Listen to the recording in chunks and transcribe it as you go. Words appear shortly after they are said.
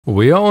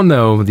We all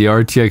know the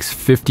RTX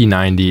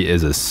 5090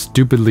 is a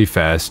stupidly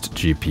fast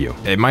GPU.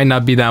 It might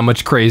not be that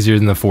much crazier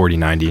than the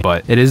 4090,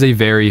 but it is a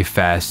very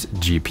fast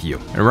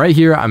GPU. And right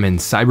here, I'm in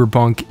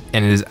Cyberpunk,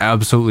 and it is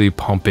absolutely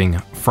pumping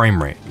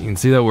frame rate. You can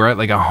see that we're at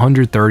like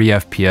 130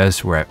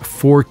 FPS, we're at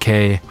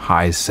 4K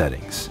high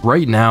settings.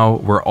 Right now,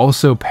 we're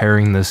also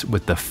pairing this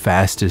with the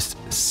fastest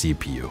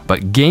CPU.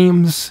 But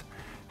games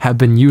have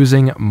been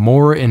using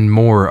more and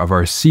more of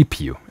our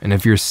CPU. And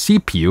if your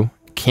CPU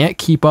can't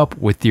keep up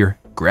with your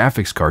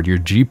graphics card, your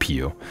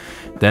GPU,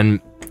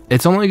 then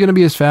it's only going to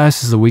be as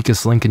fast as the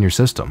weakest link in your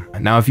system.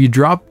 Now, if you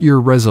drop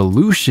your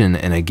resolution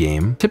in a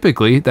game,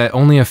 typically that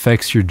only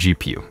affects your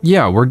GPU.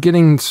 Yeah, we're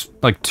getting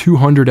like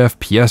 200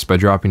 FPS by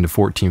dropping to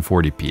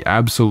 1440p.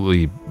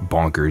 Absolutely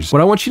bonkers.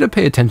 What I want you to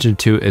pay attention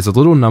to is a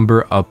little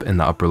number up in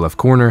the upper left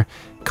corner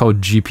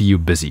called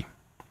GPU busy.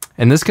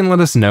 And this can let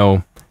us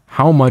know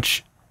how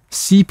much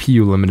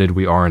CPU limited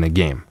we are in a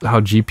game. How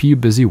GPU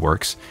busy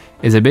works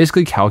is it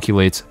basically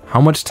calculates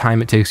how much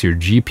time it takes your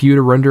GPU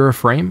to render a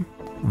frame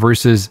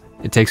versus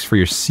it takes for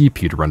your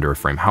CPU to render a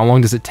frame. How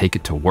long does it take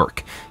it to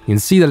work? You can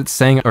see that it's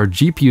saying our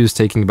GPU is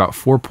taking about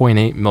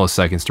 4.8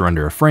 milliseconds to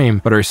render a frame,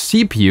 but our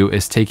CPU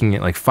is taking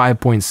it like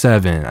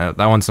 5.7.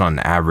 That one's not an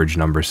average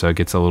number, so it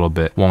gets a little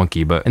bit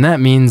wonky, and that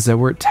means that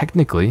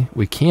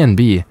we can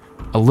be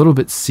a little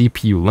bit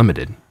CPU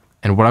limited.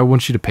 And what I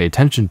want you to pay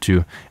attention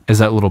to is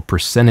that little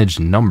percentage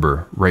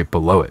number right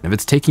below it. If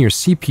it's taking your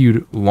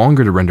CPU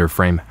longer to render a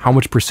frame, how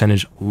much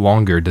percentage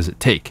longer does it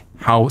take?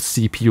 How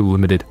CPU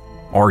limited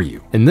are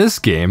you? In this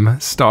game,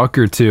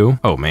 Stalker 2,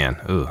 oh man,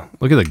 ugh,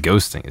 look at the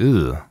ghosting,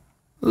 ugh.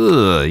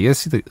 Ugh, you guys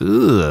see the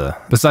ugh.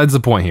 Besides the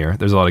point here,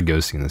 there's a lot of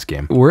ghosting in this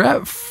game. We're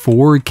at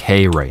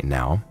 4K right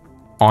now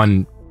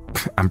on,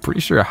 I'm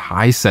pretty sure,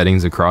 high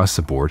settings across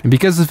the board. And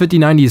because the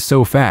 5090 is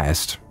so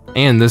fast,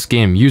 and this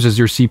game uses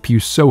your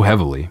CPU so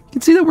heavily, you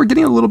can see that we're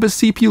getting a little bit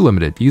CPU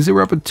limited. Usually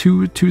we're up at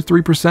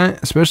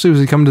 3%, especially as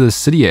we come to the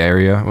city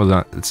area.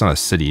 Well, it's not a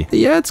city.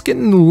 Yeah, it's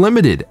getting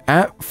limited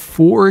at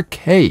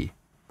 4K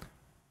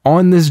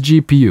on this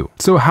GPU.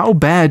 So how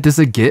bad does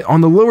it get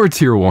on the lower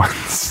tier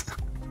ones?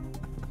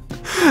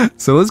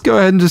 So let's go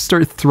ahead and just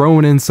start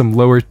throwing in some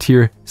lower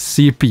tier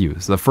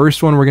CPUs. The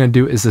first one we're going to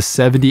do is the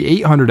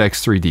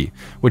 7800X3D,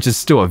 which is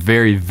still a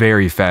very,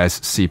 very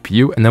fast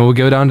CPU. And then we'll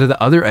go down to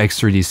the other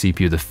X3D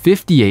CPU, the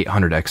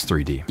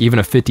 5800X3D, even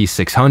a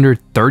 5600,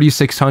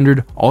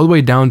 3600, all the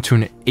way down to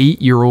an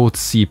 8-year-old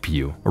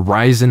CPU, a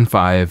Ryzen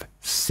 5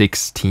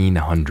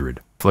 1600.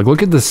 Like,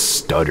 look at the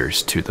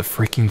stutters too, the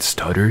freaking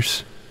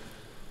stutters.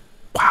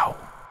 Wow.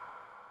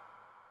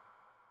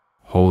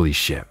 Holy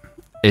shit.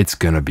 It's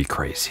gonna be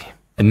crazy.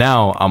 And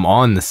now I'm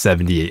on the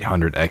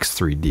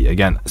 7800X3D.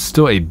 Again,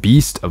 still a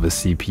beast of a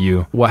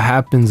CPU. What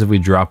happens if we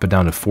drop it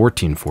down to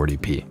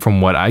 1440p?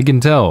 From what I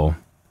can tell,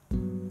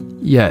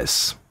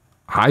 yes,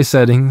 high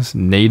settings,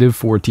 native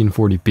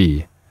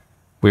 1440p,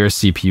 we are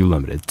CPU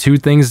limited. Two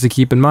things to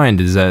keep in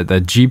mind is that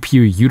the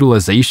GPU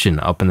utilization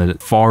up in the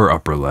far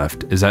upper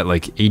left is at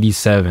like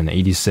 87,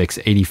 86,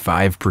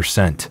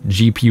 85%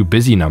 GPU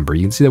busy number.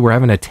 You can see that we're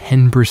having a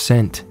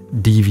 10%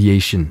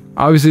 deviation.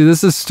 Obviously,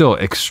 this is still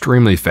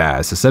extremely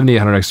fast. The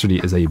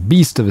 7800X3D is a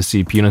beast of a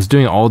CPU, and it's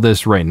doing all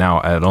this right now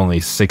at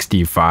only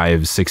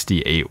 65,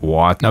 68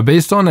 watts. Now,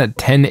 based on a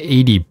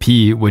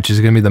 1080p, which is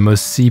going to be the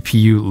most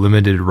CPU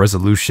limited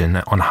resolution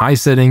on high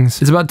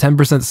settings, it's about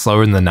 10%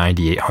 slower than the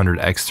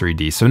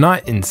 9800X3D, so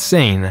not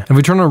insane. If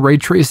we turn on ray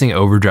tracing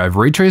overdrive,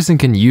 ray tracing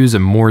can use a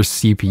more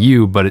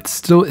CPU, but it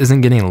still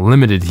isn't getting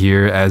limited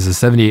here, as the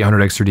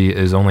 7800X3D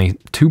is only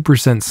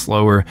 2%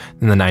 slower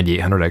than the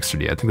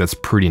 9800X3D. I think that's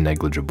pretty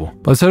negligible.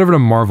 Let's head over to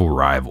Marvel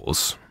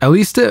Rivals. At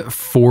least at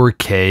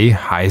 4K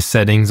high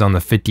settings on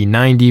the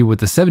 5090 with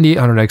the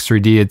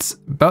 7800X3D, it's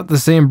about the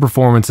same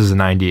performance as the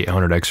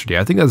 9800X3D.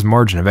 I think that's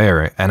margin of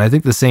error, and I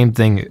think the same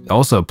thing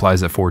also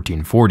applies at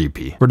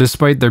 1440p. Where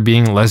despite there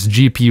being less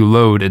GPU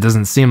load, it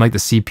doesn't seem like the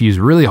CPU is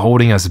really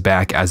holding us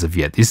back as of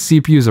yet. These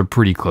CPUs are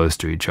pretty close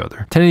to each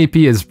other.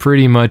 1080p is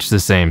pretty much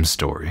the same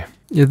story.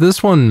 Yeah,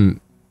 this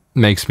one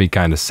makes me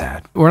kind of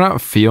sad. We're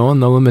not feeling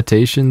the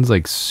limitations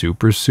like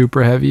super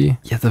heavy.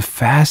 Yeah,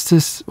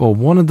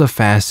 one of the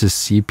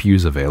fastest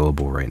CPUs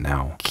available right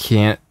now it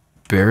can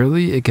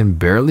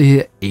barely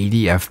hit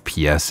 80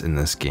 FPS in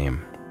this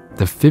game.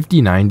 The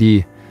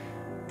 5090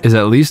 is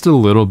at least a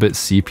little bit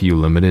CPU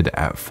limited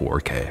at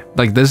 4K.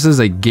 Like, this is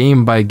a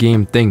game by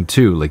game thing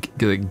too. Like,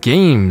 the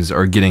games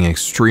are getting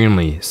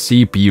extremely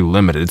CPU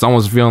limited. It's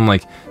almost feeling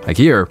like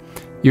here,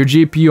 your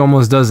GPU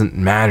almost doesn't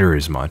matter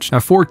as much. Now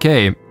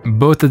 4K,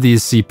 both of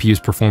these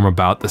CPUs perform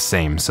about the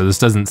same, so this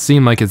doesn't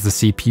seem like it's the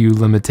CPU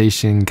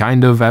limitation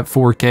kind of at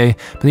 4K,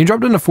 but when you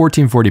drop down to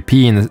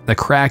 1440p and the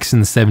cracks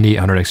in the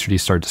 7800X3D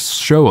start to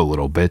show a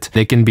little bit,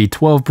 they can be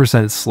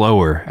 12%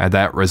 slower at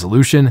that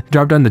resolution.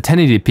 Drop down to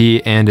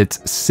 1080p and it's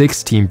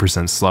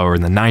 16% slower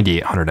than the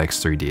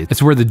 9800X3D.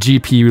 It's where the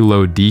GPU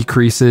load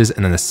decreases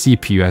and then the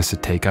CPU has to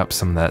take up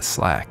some of that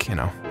slack, you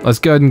know. Let's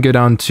go ahead and go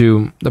down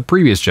to the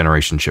previous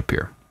generation chip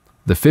here,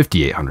 the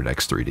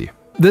 5800X3D.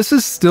 This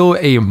is still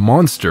a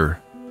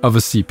monster of a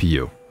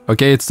CPU.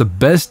 Okay, it's the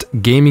best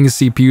gaming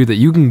CPU that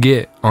you can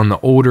get on the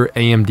older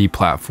AMD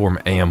platform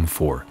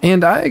AM4.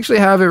 And I actually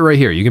have it right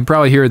here. You can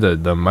probably hear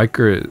the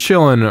micro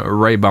chilling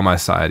right by my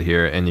side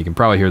here, and you can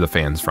probably hear the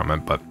fans from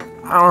it, but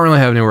I don't really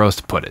have anywhere else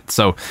to put it.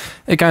 So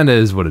it kind of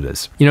is what it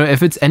is. You know,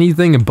 if it's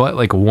anything but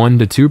like 1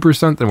 to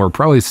 2%, then we're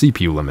probably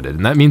CPU limited.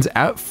 And that means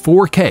at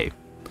 4K,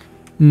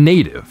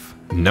 native,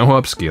 no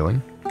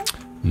upscaling,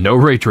 no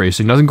ray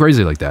tracing, nothing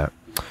crazy like that,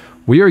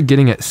 we are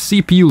getting it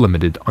CPU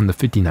limited on the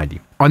 5090.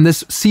 On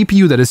this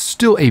CPU that is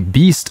still a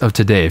beast of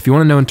today. If you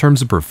want to know in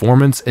terms of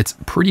performance, it's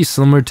pretty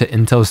similar to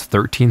Intel's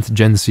 13th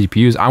gen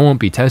CPUs. I won't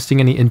be testing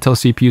any Intel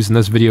CPUs in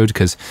this video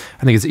because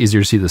I think it's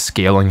easier to see the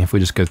scaling if we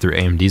just go through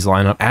AMD's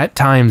lineup. At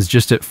times,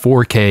 just at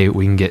 4K,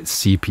 we can get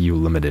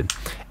CPU limited.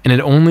 And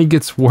it only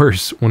gets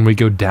worse when we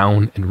go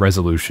down in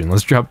resolution.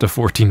 Let's drop to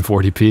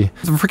 1440p.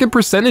 The freaking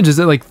percentage is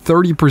at like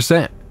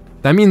 30%.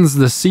 That means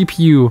the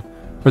CPU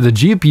or the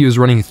GPU is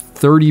running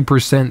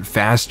 30%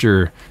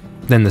 faster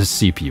than the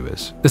CPU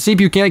is. The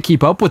CPU can't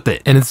keep up with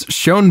it, and it's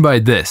shown by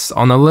this.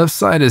 On the left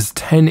side is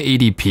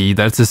 1080p,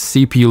 that's the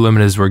CPU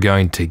limit as we're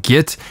going to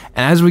get,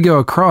 and as we go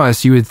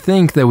across, you would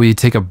think that we'd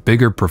take a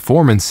bigger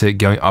performance hit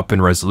going up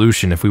in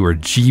resolution if we were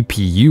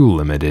GPU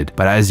limited,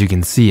 but as you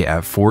can see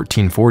at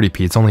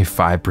 1440p, it's only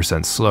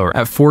 5% slower.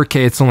 At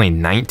 4K, it's only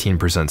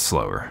 19%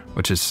 slower,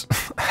 which is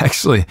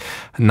actually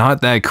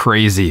not that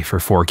crazy for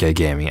 4K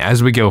gaming.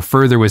 As we go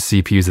further with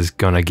CPUs, it's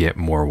gonna get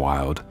more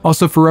wild.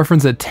 Also for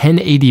reference, at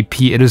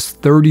 1080p, it is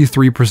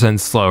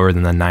 33% slower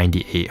than the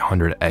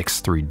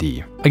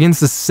 9800X3D. Against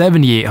the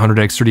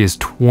 7800X3D is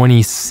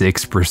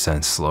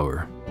 26%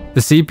 slower. The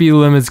CPU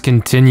limits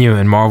continue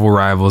in Marvel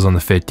Rivals on the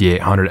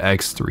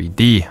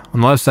 5800X3D.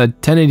 On the left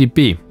side,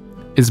 1080p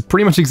is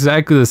pretty much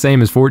exactly the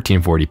same as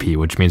 1440p,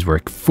 which means we're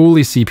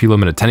fully CPU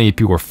limited at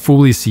 1080p, we're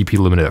fully CPU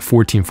limited at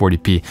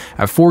 1440p.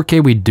 At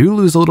 4K, we do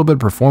lose a little bit of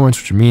performance,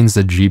 which means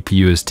the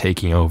GPU is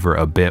taking over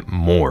a bit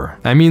more.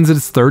 That means that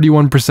it's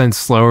 31%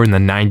 slower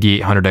than the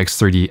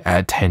 9800X3D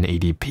at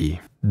 1080p.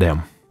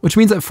 Damn. Which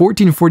means at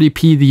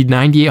 1440p, the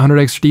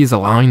 9800X3D is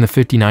allowing the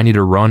 5090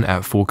 to run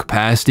at full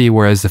capacity,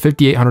 whereas the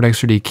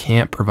 5800X3D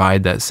can't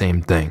provide that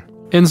same thing.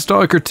 In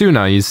Stalker 2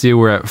 now, you see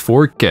we're at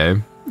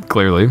 4K,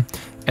 clearly.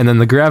 And then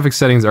the graphics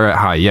settings are at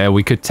high. Yeah,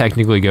 we could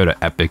technically go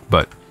to epic,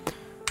 but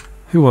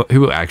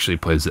who actually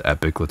plays the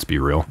epic? Let's be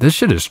real. This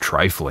shit is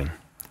trifling.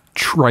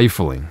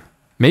 Trifling.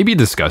 Maybe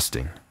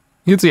disgusting.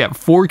 You can see at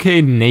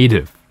 4K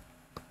native.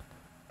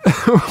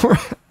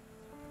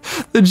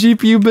 The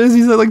GPU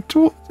busy's at like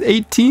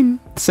 18,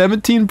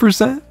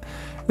 17%.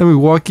 Then we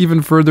walk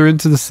even further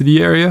into the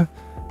city area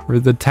or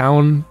the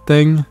town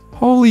thing.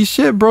 Holy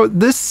shit, bro.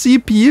 This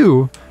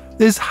CPU,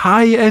 this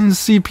high-end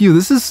CPU,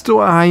 this is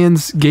still a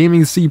high-end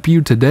gaming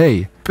CPU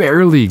today.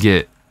 Barely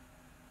get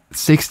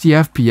 60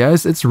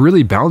 FPS. It's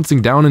really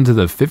bouncing down into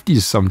the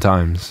 50s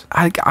sometimes.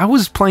 I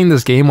was playing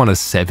this game on a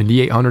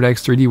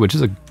 7800X3D, which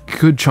is a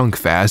good chunk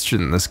faster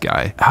than this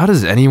guy. How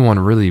does anyone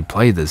really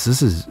play this?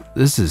 This is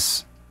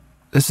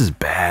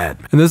bad.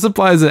 And this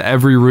applies at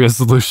every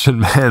resolution,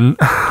 man.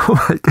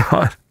 Oh my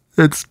god,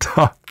 it's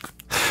tough.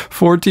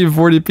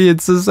 1440p,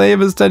 it's the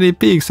same as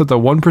 1080p, except the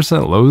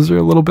 1% lows are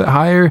a little bit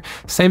higher.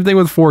 Same thing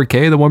with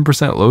 4K, the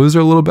 1% lows are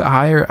a little bit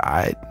higher.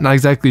 I'm not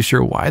exactly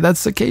sure why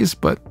that's the case,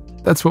 but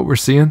that's what we're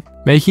seeing.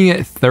 Making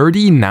it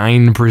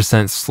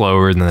 39%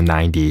 slower than the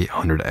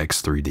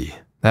 9800X3D.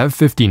 That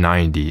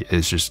 5090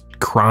 is just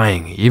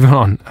crying. Even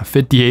on a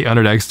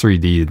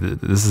 5800X3D,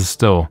 this is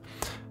still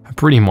a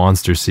pretty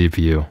monster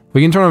CPU.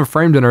 We can turn on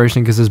frame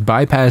generation because this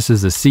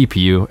bypasses the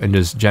CPU and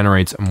just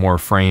generates more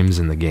frames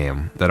in the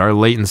game. That our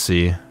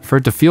latency, for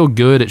it to feel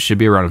good, it should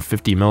be around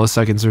 50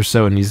 milliseconds or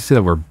so, and you see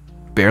that we're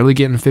barely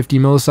getting 50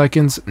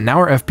 milliseconds. Now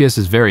our FPS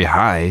is very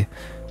high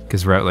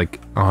because we're at like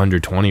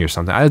 120 or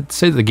something. I'd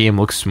say the game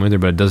looks smoother,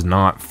 but it does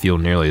not feel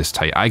nearly as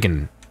tight. I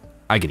can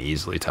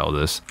easily tell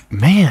this.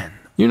 Man,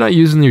 you're not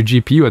using your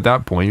GPU at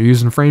that point, you're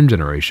using frame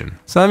generation.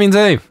 So that means,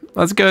 hey,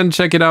 let's go ahead and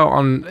check it out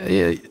on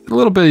a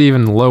little bit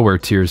even lower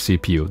tier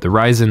CPU, the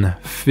Ryzen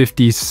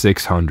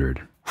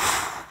 5600.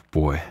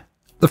 Boy.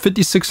 The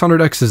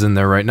 5600X is in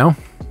there right now.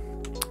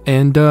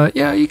 And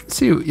yeah, you can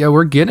see, yeah,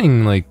 we're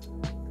getting like,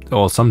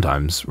 well,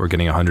 sometimes we're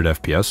getting 100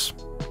 FPS.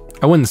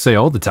 I wouldn't say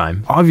all the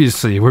time.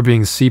 Obviously, we're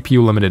being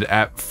CPU limited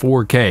at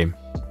 4K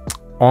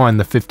on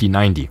the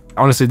 5090.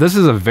 Honestly, this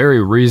is a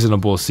very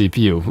reasonable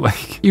CPU.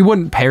 Like, you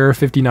wouldn't pair a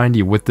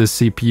 5090 with this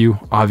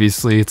CPU.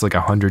 Obviously, it's like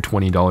a $120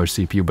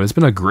 CPU, but it's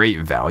been a great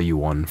value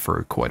one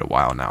for quite a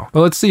while now.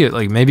 But let's see it.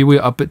 Like, maybe we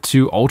up it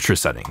to ultra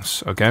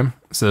settings, okay?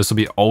 So this will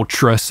be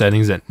ultra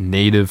settings at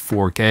native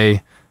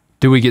 4K.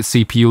 Do we get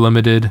CPU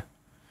limited?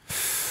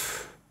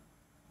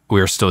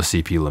 We are still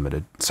CPU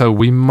limited. So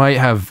we might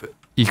have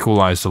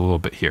equalized a little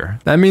bit here.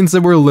 That means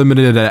that we're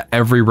limited at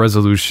every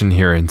resolution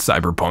here in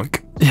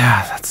Cyberpunk.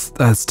 Yeah,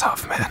 that's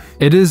tough, man.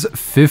 It is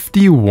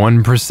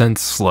 51%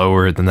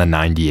 slower than the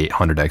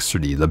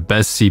 9800X3D, the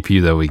best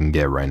CPU that we can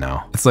get right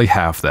now. It's like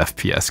half the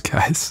FPS,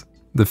 guys.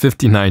 The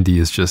 5090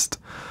 is just,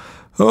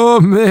 oh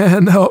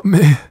man, help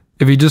me.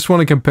 If you just want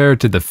to compare it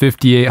to the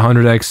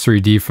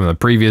 5800X3D from the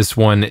previous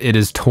one, it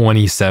is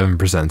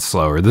 27%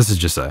 slower. This is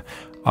just a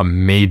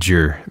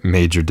major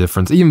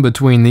difference, even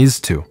between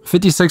these two.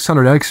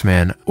 5600X,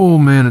 man, oh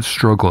man, it's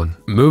struggling.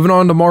 Moving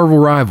on to Marvel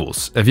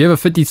Rivals. If you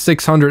have a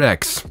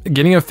 5600X,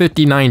 getting a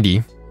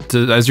 5090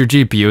 as your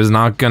GPU is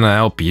not gonna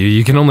help you.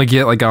 You can only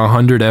get like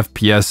 100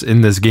 FPS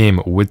in this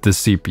game with the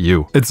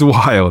CPU. It's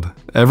wild.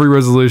 Every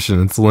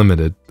resolution, it's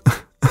limited.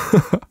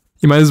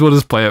 You might as well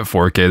just play at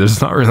 4K.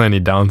 There's not really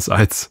any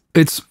downsides.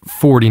 It's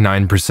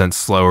 49%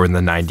 slower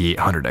than the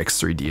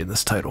 9800X3D in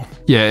this title.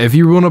 Yeah, if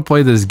you want to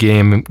play this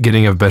game,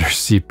 getting a better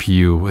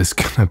CPU is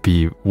gonna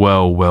be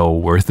well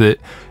worth it.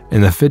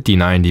 And the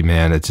 5090,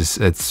 man,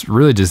 it's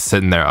really just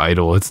sitting there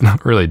idle. It's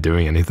not really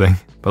doing anything.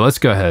 But let's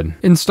go ahead.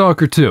 In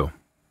Stalker 2,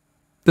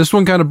 this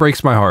one kind of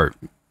breaks my heart.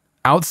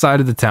 Outside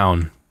of the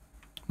town,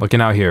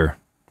 looking out here,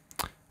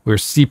 we're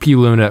CPU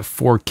limited at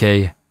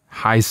 4K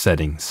high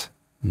settings.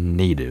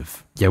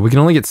 Native. Yeah, we can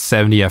only get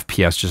 70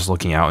 FPS just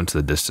looking out into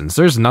the distance.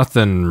 There's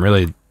nothing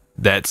really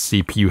that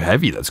CPU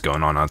heavy that's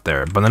going on out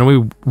there. But then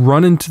we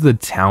run into the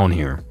town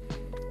here.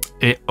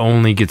 It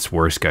only gets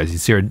worse, guys. You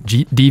see our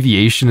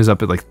deviation is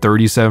up at like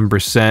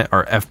 37%.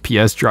 Our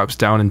FPS drops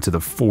down into the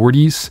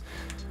 40s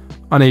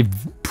on a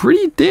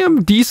pretty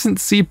damn decent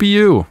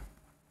CPU.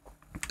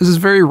 This is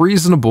very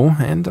reasonable,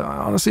 and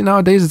honestly,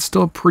 nowadays, it's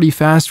still a pretty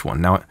fast one.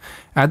 Now,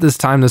 at this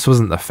time, this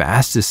wasn't the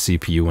fastest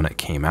CPU when it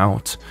came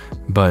out,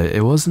 but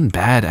it wasn't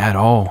bad at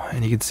all,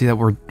 and you can see that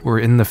we're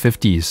in the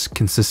 50s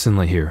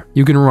consistently here.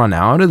 You can run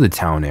out of the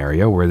town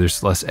area where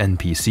there's less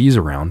NPCs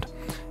around,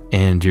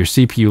 and your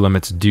CPU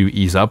limits do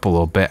ease up a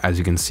little bit. As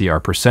you can see, our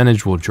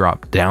percentage will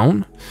drop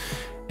down,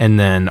 and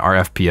then our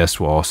FPS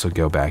will also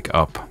go back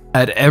up.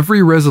 At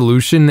every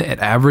resolution, it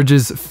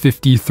averages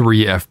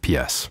 53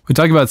 FPS. We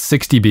talk about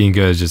 60 being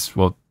good, just,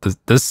 well,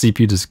 this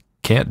CPU just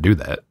can't do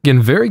that.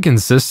 Again, very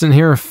consistent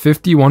here,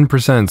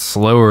 51%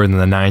 slower than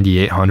the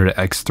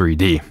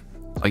 9800X3D.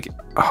 Like,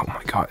 oh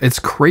my God, it's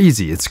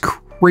crazy. It's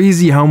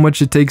crazy how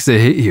much it takes to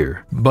hit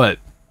here. But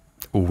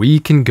we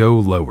can go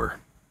lower.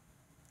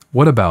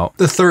 What about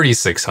the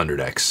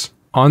 3600X?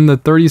 On the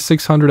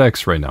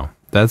 3600X right now,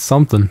 that's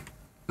something.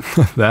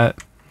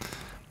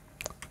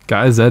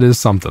 Guys, that is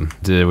something.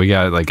 We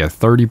got like a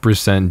 30%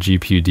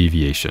 GPU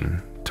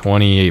deviation,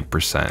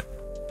 28%.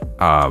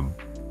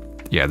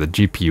 Yeah, the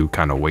GPU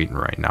kind of waiting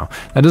right now.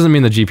 That doesn't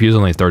mean the GPU is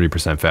only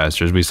 30%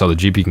 faster. As we saw, the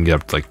GPU can get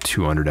up to like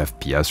 200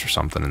 FPS or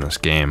something in this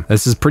game.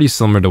 This is pretty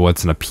similar to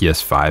what's in a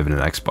PS5 and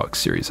an Xbox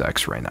Series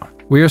X right now.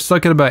 We are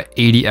stuck at about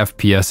 80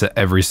 FPS at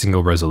every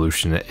single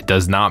resolution. It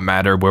does not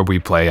matter where we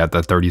play at.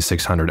 The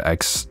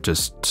 3600X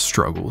just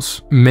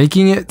struggles,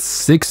 making it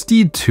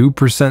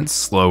 62%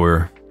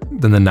 slower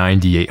than the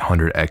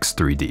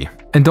 9800X3D.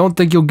 And don't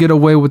think you'll get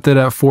away with it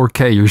at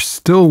 4K. You're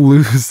still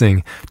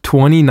losing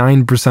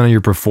 29% of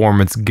your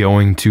performance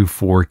going to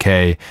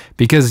 4K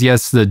because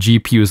yes, the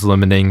GPU is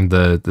limiting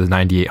the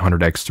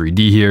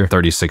 9800X3D here.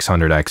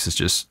 3600X is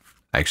just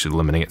actually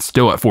limiting it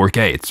still at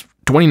 4K. It's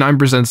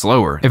 29%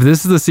 slower. If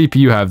this is the CPU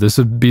you have, this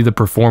would be the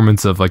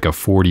performance of like a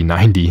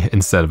 4090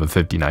 instead of a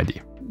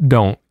 5090.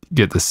 Don't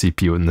get the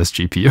CPU in this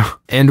GPU.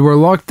 And we're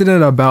locked in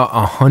at about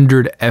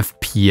 100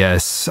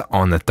 FPS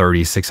on the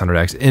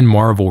 3600X in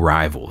Marvel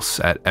Rivals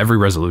at every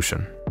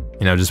resolution.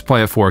 You know, just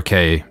play at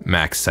 4K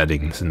max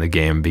settings in the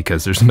game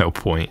because there's no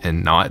point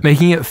in not.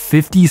 Making it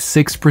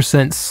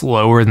 56%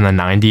 slower than the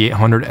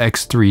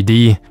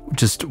 9800X3D.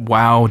 Just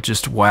wow.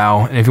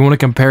 And if you want to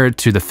compare it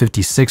to the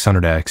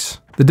 5600X,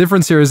 the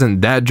difference here isn't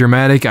that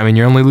dramatic. I mean,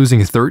 you're only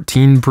losing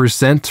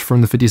 13%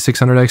 from the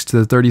 5600X to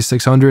the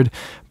 3600,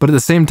 but at the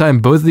same time,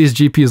 both of these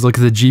GPUs look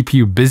at the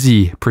GPU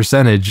busy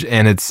percentage,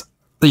 and it's,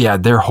 yeah,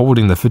 they're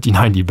holding the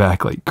 5090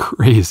 back like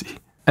crazy.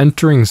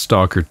 Entering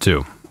Stalker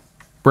 2.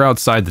 We're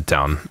outside the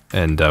town,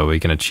 and we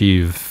can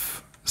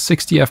achieve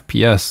 60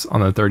 FPS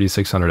on the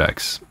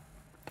 3600X.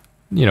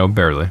 You know,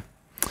 barely.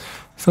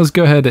 So let's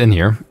go ahead in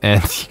here,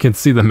 and you can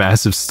see the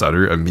massive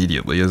stutter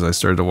immediately as I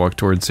started to walk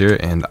towards here,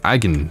 and I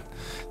can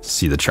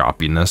see the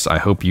choppiness. I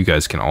hope you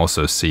guys can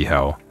also see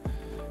how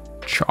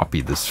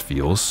choppy this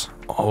feels.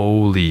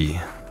 Holy.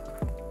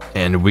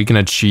 And we can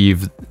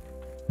achieve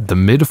the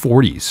mid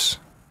 40s,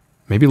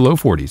 maybe low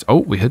 40s. Oh,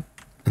 we hit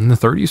in the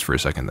 30s for a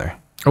second there.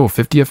 Oh,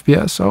 50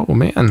 FPS. Oh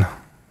man.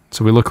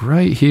 So we look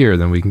right here,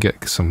 then we can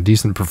get some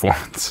decent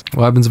performance.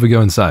 What happens if we go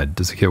inside?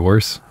 Does it get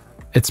worse?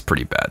 It's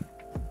pretty bad.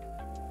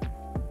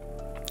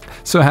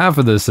 So half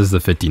of this is the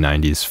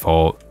 5090's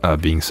fault,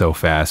 being so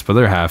fast, but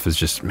the other half is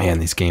just, man,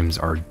 these games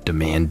are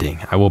demanding.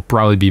 I will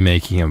probably be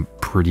making a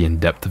pretty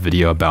in-depth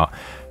video about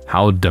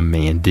how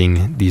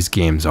demanding these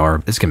games are.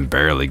 This can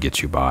barely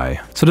get you by.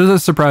 So does it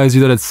surprise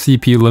you that it's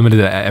CPU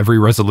limited at every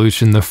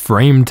resolution? The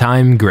frame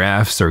time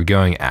graphs are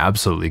going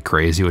absolutely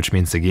crazy, which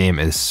means the game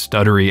is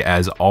stuttery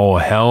as all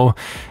hell,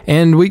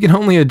 and we can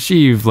only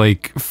achieve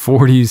like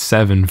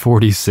 47,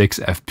 46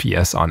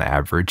 FPS on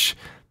average.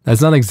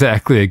 That's not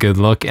exactly a good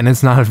look, and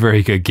it's not a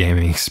very good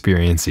gaming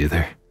experience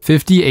either.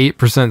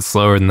 58%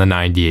 slower than the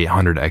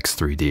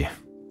 9800X3D.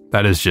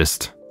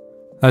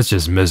 That's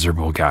just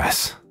miserable,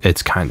 guys.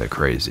 It's kind of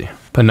crazy,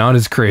 but not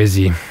as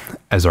crazy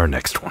as our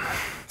next one.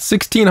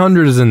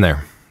 1600 is in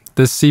there.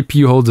 This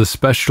CPU holds a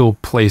special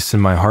place in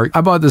my heart.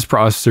 I bought this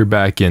processor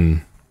back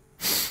in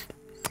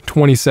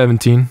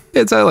 2017.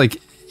 It's at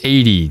like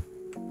 80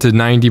 to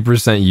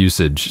 90%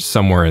 usage,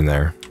 somewhere in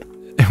there,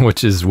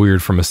 which is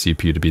weird from a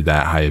CPU to be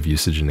that high of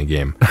usage in the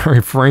game.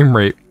 Our frame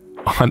rate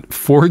on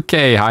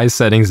 4K high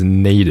settings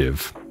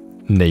native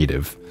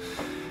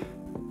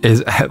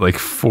is at like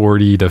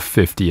 40 to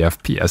 50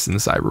 FPS in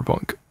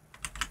Cyberpunk.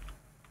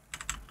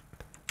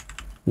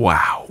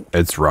 Wow,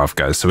 it's rough,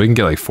 guys. So we can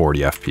get like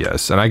 40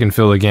 FPS, and I can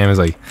feel the game is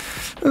like,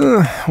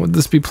 would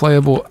this be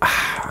playable?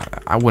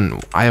 I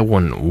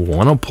wouldn't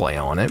want to play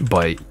on it,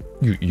 but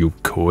you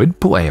could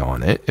play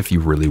on it if you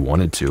really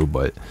wanted to,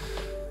 but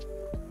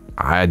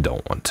I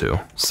don't want to.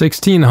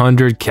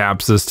 1600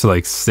 caps us to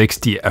like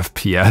 60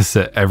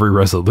 FPS at every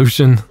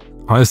resolution.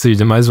 Honestly,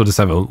 you might as well just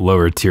have a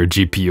lower tier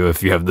GPU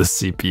if you have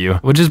this CPU,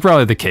 which is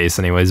probably the case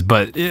anyways,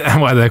 but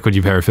why the heck would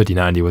you pair a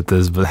 5090 with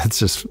this? But it's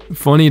just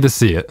funny to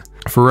see it.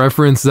 For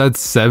reference,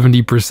 that's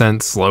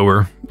 70%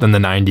 slower than the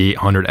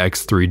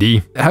 9800X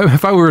 3D.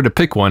 If I were to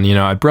pick one, you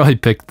know, I'd probably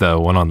pick the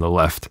one on the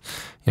left.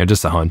 You know,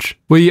 just a hunch.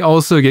 We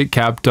also get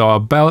capped to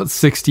about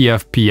 60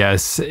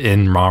 FPS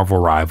in Marvel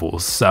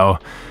Rivals, so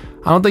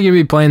I don't think you'll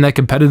be playing that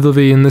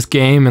competitively in this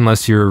game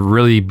unless you're a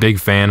really big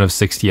fan of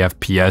 60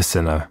 FPS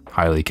in a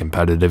highly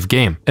competitive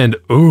game. And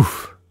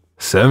oof,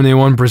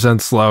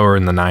 71% slower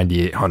in the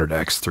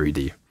 9800X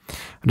 3D.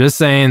 I'm just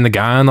saying, the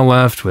guy on the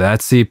left with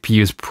that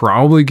CPU is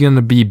probably going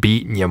to be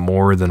beating you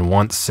more than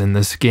once in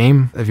this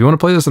game. If you want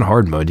to play this in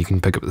hard mode, you can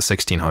pick up the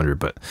 1600,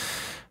 but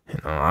you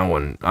know, I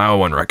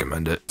wouldn't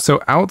recommend it.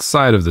 So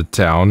outside of the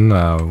town,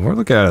 we're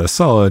looking at a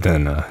solid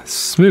and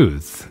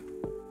smooth,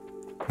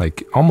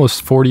 like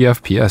almost 40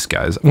 FPS,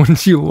 guys.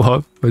 Wouldn't you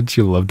love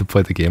to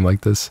play the game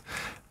like this?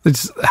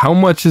 How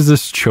much is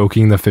this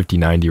choking the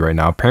 5090 right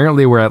now?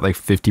 Apparently we're at like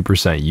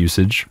 50%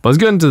 usage. Let's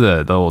get into the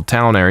little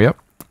town area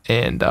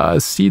and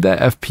see that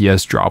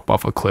FPS drop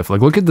off a cliff.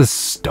 Like, look at the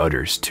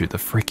stutters too, the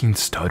freaking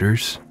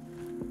stutters.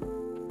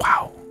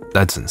 Wow,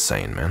 that's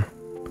insane, man.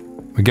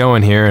 We go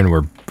in here and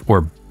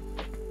we're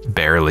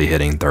barely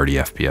hitting 30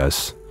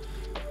 FPS.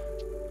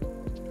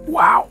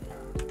 Wow,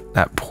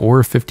 that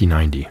poor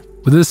 5090.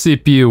 With this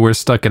CPU, we're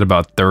stuck at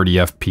about 30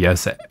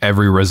 FPS at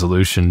every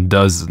resolution.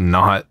 Does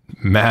not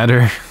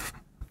matter.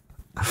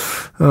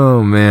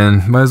 Oh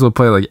man, might as well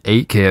play like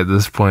 8K at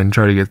this point and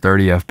try to get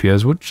 30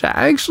 FPS, which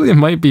actually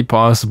might be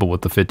possible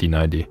with the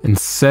 5090. And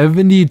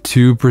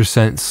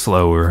 72%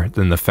 slower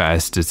than the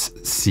fastest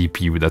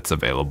CPU that's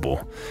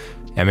available.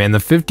 Yeah, man, the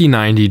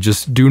 5090,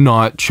 just do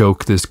not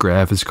choke this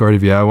graphics card.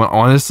 If you have one,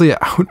 honestly,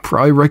 I would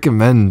probably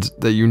recommend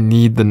that you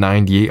need the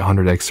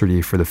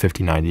 9800X3D for the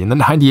 5090. And the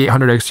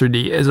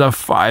 9800X3D is a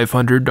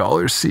 $500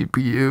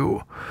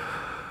 CPU.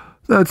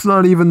 That's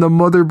not even the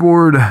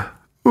motherboard.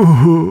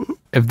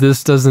 If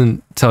this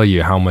doesn't tell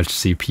you how much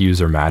CPUs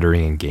are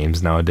mattering in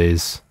games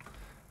nowadays,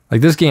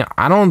 like this game,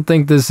 I don't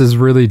think this is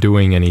really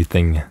doing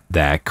anything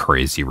that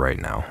crazy right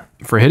now.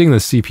 For hitting the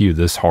CPU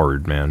this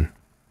hard, man.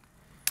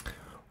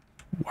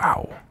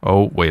 Wow.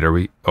 Oh, wait,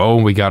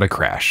 we got a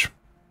crash.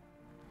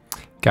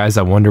 Guys,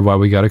 I wonder why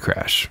we got a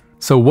crash.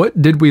 So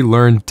what did we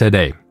learn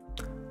today?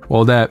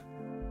 Well, that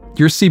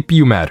your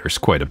CPU matters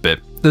quite a bit.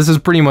 This is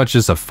pretty much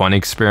just a fun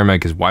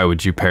experiment, because why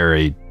would you pair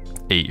a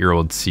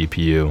 8-year-old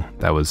CPU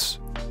that was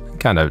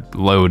kind of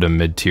low to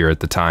mid-tier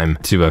at the time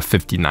to a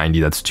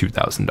 5090 that's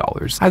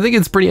 $2,000? I think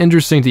it's pretty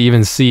interesting to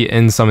even see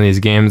in some of these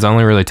games. I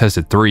only really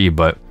tested 3,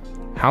 but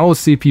how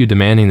CPU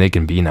demanding they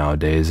can be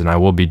nowadays, and I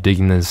will be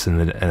digging this in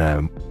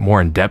a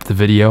more in-depth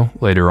video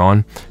later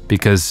on,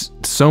 because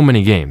so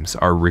many games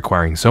are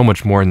requiring so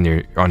much more on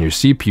your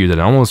CPU that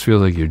it almost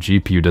feels like your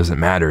GPU doesn't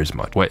matter as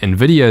much. What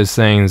Nvidia is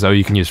saying is, oh,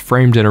 you can use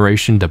frame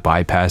generation to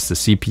bypass the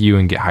CPU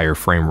and get higher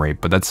frame rate,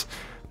 but that's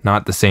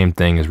not the same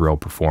thing as real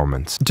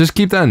performance. Just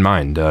keep that in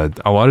mind. A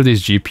lot of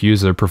these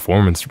GPUs, their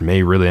performance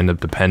may really end up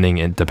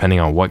depending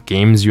on what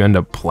games you end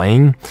up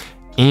playing,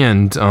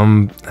 and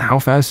how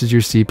fast is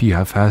your CPU,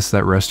 how fast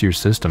that rest of your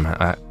system,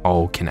 that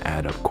all can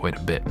add up quite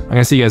a bit. I'm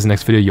gonna see you guys in the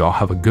next video. You all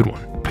have a good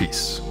one.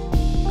 Peace.